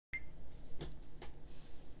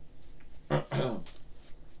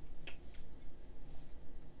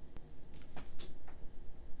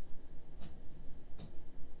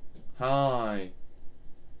Hi.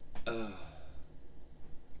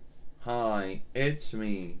 Hi, it's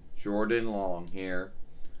me, Jordan Long here.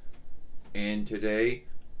 And today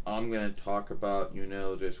I'm going to talk about,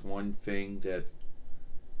 this one thing that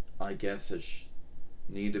I guess is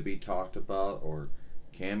need to be talked about or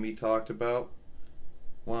can be talked about.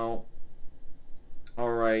 Well,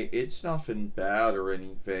 alright, it's nothing bad or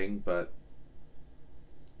anything, but,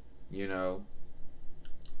 you know,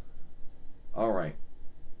 alright.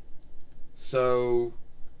 So,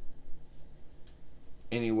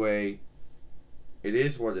 anyway, it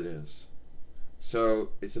is what it is. So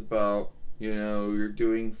it's about, you're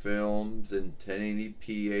doing films in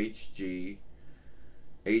 1080p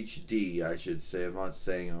HD, I should say. I'm not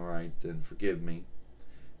saying it right, then forgive me.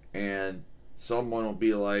 And someone will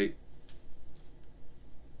be like,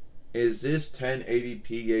 is this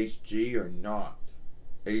 1080p HD or not?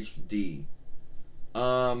 HD.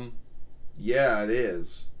 Yeah, it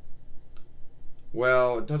is.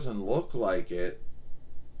 Well, it doesn't look like it.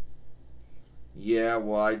 Yeah,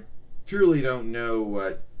 well, I truly don't know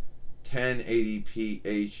what 1080p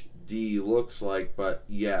HD looks like, but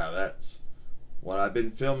yeah, that's what I've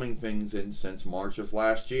been filming things in since March of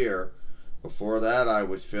last year. Before that, I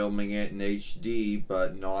was filming it in HD,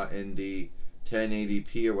 but not in the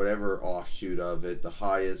 1080p or whatever offshoot of it, the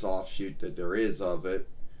highest offshoot that there is of it.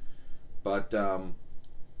 But, or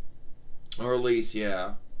at least,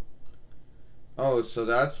 yeah. Oh, so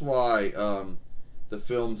that's why, the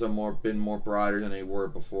films have been more brighter than they were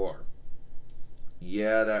before.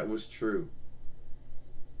 Yeah, that was true.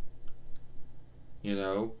 You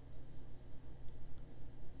know?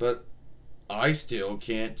 But I still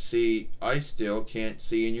can't see,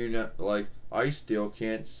 and you're not, like, I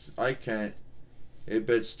can't,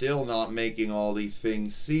 but still not making all these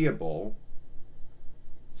things seeable.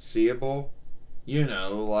 Seeable?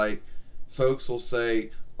 Like, folks will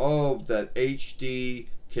say, oh, that HD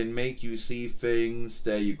can make you see things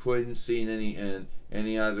that you couldn't see in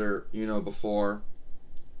any other, before.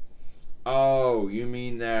 Oh, you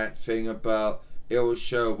mean that thing about it will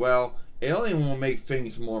show, well, it only will make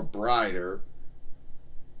things more brighter,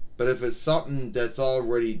 but if it's something that's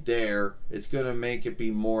already there, it's going to make it be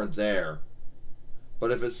more there. But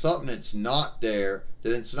if it's something that's not there,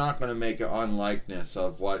 then it's not going to make an unlikeness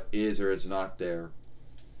of what is or is not there.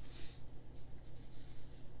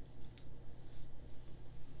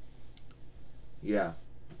 Yeah.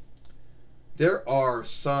 There are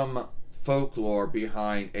some folklore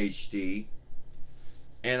behind HD,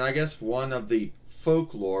 and I guess one of the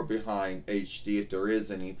folklore behind HD, if there is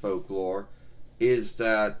any folklore, is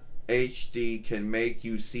that HD can make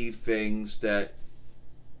you see things that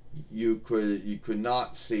you could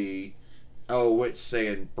not see. Oh, it's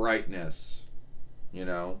saying brightness, you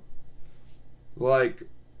know, like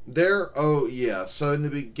there. Oh yeah. So in the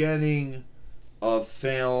beginning of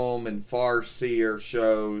film and Farseer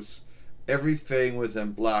shows, everything was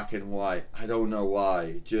in black and white. I don't know why.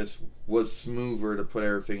 It just was smoother to put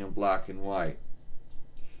everything in black and white.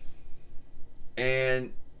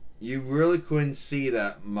 And you really couldn't see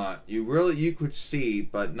that much. You could see,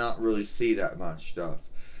 but not really see that much stuff.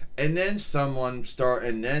 And then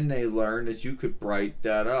and then they learned that you could bright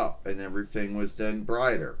that up, and everything was then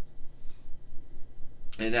brighter.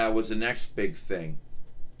 And that was the next big thing.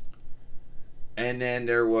 And then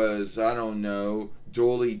there was, I don't know,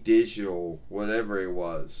 Dolly Digital, whatever it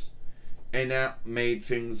was. And that made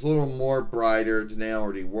things a little more brighter than they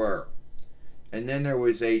already were. And then there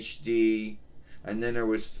was HD, and then there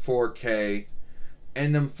was 4K.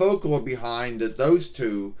 And the folklore behind those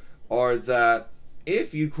two are that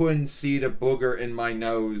if you couldn't see the booger in my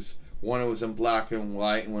nose when it was in black and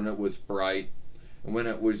white and when it was bright, and when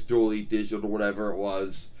it was Dolly Digital, whatever it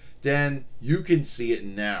was, then you can see it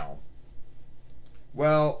now.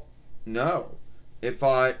 Well, no. If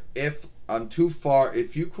I'm too far,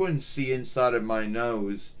 if you couldn't see inside of my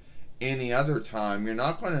nose any other time, you're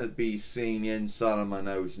not going to be seeing inside of my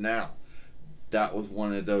nose now. That was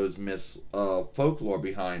one of those folklore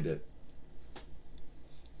behind it.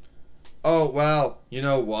 Oh well, you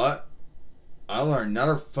know what? I learned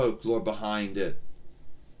another folklore behind it.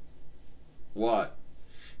 What?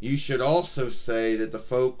 You should also say that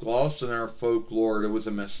also in our folklore, there was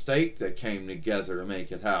a mistake that came together to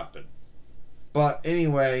make it happen. But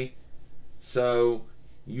anyway, so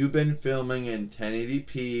you've been filming in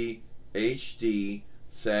 1080p HD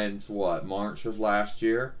since what, March of last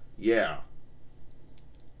year? Yeah.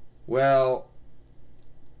 Well,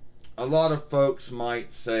 a lot of folks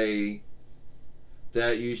might say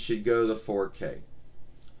that you should go to 4K.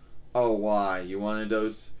 Oh, why? You one of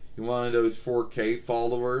those 4K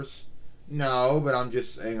followers? No, but I'm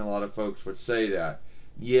just saying a lot of folks would say that.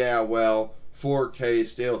 Yeah, well, 4K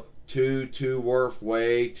is still too worth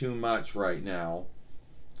way too much right now.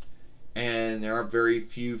 And there are very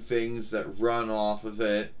few things that run off of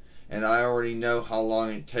it. And I already know how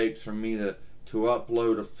long it takes for me to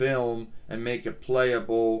upload a film and make it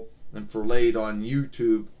playable and for laid on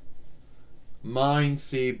YouTube. Mine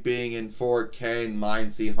see being in 4K and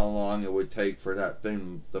mine see how long it would take for that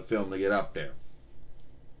thing, the film to get up there.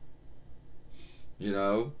 You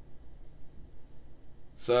know?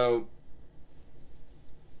 So,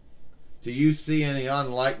 do you see any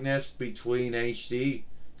unlikeness between HD?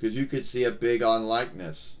 Because you could see a big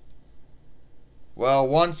unlikeness. Well,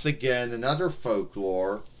 once again, another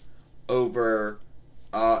folklore over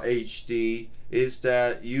HD is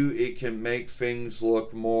that it can make things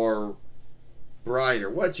look more brighter,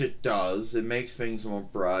 which it does. It makes things more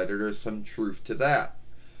brighter. There's some truth to that.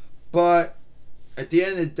 But at the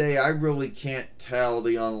end of the day, I really can't tell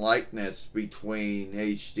the unlikeness between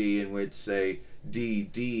HD and, let's say,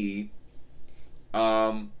 DD.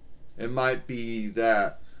 It might be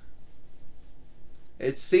that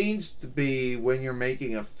it seems to be when you're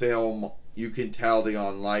making a film, you can tell the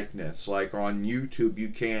unlikeness. Like on YouTube, you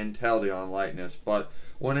can tell the unlikeness, but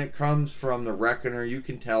when it comes from the Reckoner, you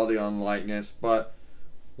can tell the unlikeness. But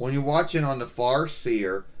when you're watching on the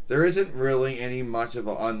Farseer, there isn't really any much of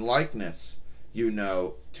an unlikeness,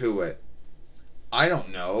 to it. I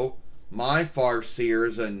don't know. My Farseer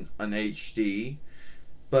is an HD,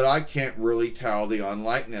 but I can't really tell the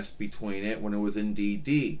unlikeness between it when it was in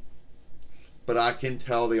DD. But I can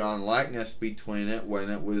tell the unlikeness between it when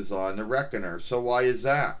it was on the Reckoner. So why is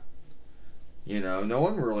that? No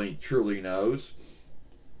one really truly knows.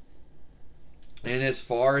 And as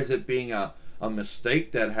far as it being a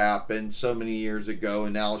mistake that happened so many years ago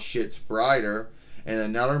and now shit's brighter, and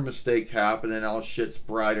another mistake happened and now shit's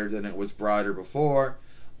brighter than it was brighter before,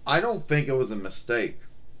 I don't think it was a mistake.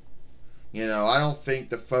 I don't think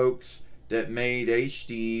the folks that made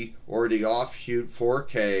HD or the offshoot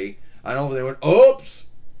 4K, I don't think they went, oops!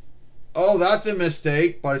 Oh, that's a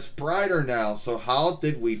mistake, but it's brighter now, so how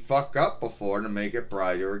did we fuck up before to make it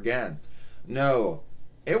brighter again? No,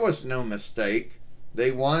 it was no mistake.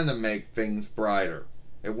 They wanted to make things brighter.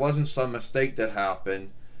 It wasn't some mistake that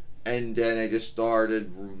happened, and then they just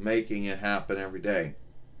started making it happen every day.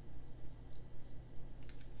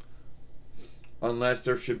 Unless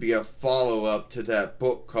there should be a follow-up to that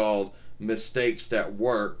book called Mistakes That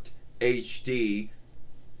Worked, HD,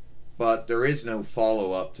 but there is no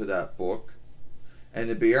follow-up to that book. And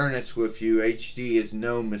to be earnest with you, HD is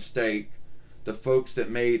no mistake. The folks that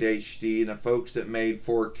made HD and the folks that made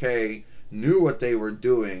 4K knew what they were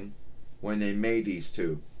doing when they made these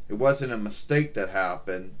two. It wasn't a mistake that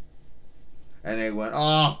happened. And they went,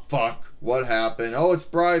 oh, fuck, what happened? Oh, it's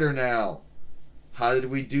brighter now. How did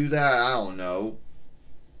we do that? I don't know.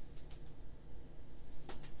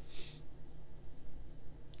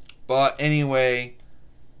 But anyway,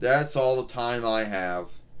 that's all the time I have.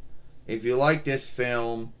 If you like this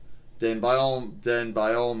film, then by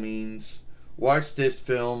all means, watch this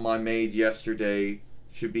film I made yesterday.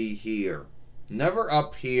 Should be here. Never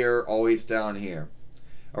up here, always down here.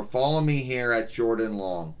 Or follow me here at Jordan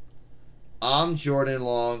Long. I'm Jordan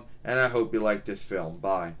Long, and I hope you like this film.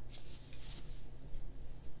 Bye.